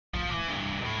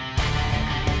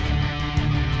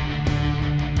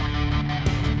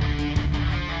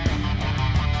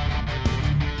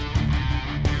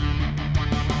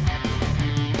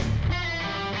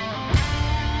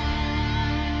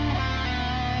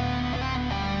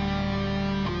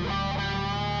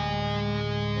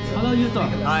Hello, Yuto.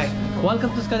 Hi.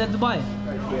 Welcome to Skydive Dubai.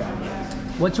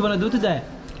 What you wanna do today?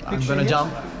 I'm gonna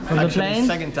jump. From the plane?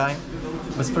 Second time,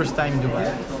 but first time in Dubai.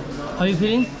 How are you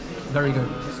feeling? Very good.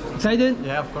 Excited?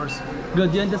 Yeah, of course. Good.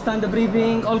 Do you understand the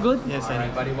briefing? All good? Yes, I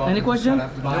do. Any question?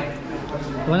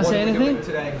 Wanna say anything?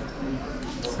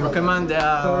 Recommend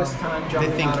the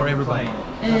thing for everybody.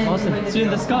 Awesome. See you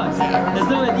in the sky. Let's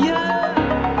do it. Yeah!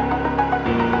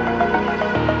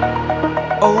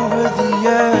 Over the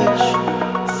edge,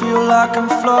 feel like I'm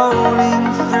floating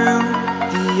through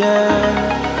the air.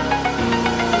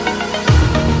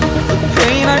 The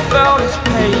pain I felt is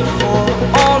paid for,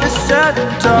 all is said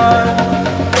and done.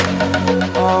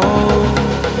 Oh,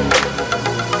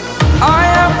 I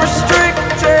am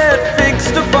restricted,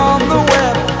 fixed upon the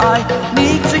web. I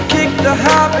need to kick the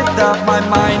habit that my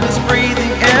mind is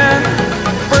breathing in.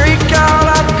 Break out,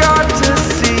 I've got to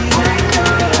see.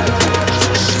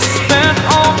 Spent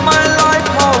all my life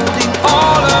holding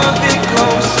all of it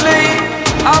closely.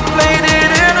 I played it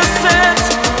innocent,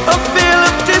 a feel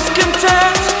of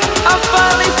discontent. I'm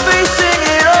finally facing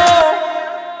it all,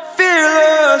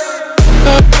 fearless.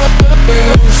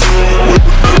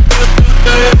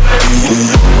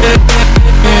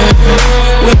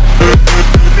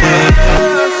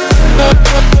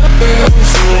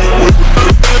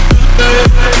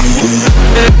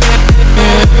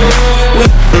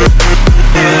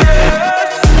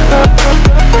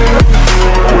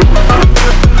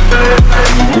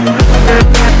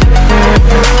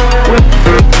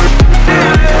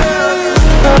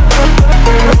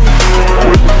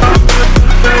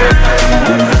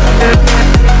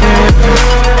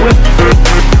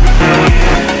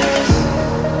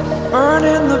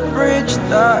 Burning the bridge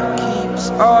that keeps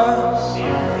us.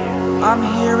 I'm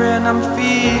here and I'm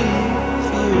feeling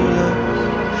fearless.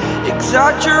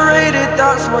 Exaggerated,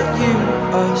 that's what you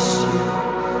assume.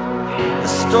 The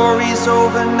story's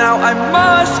over now, I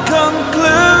must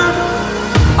conclude.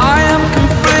 I am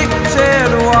conflicted,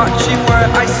 watching where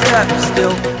I step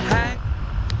still.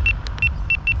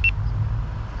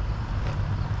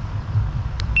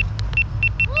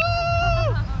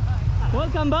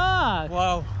 Welcome back.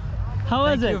 Wow. How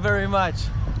was it? Thank you very much.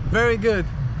 Very good.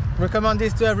 Recommend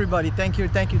this to everybody. Thank you,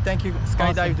 thank you, thank you.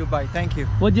 Skydive Dubai. Thank you.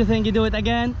 What do you think? You do it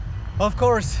again? Of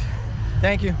course.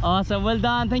 Thank you. Awesome. Well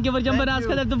done. Thank you for jumping on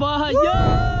Thank you. Skydive Dubai.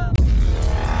 Yeah!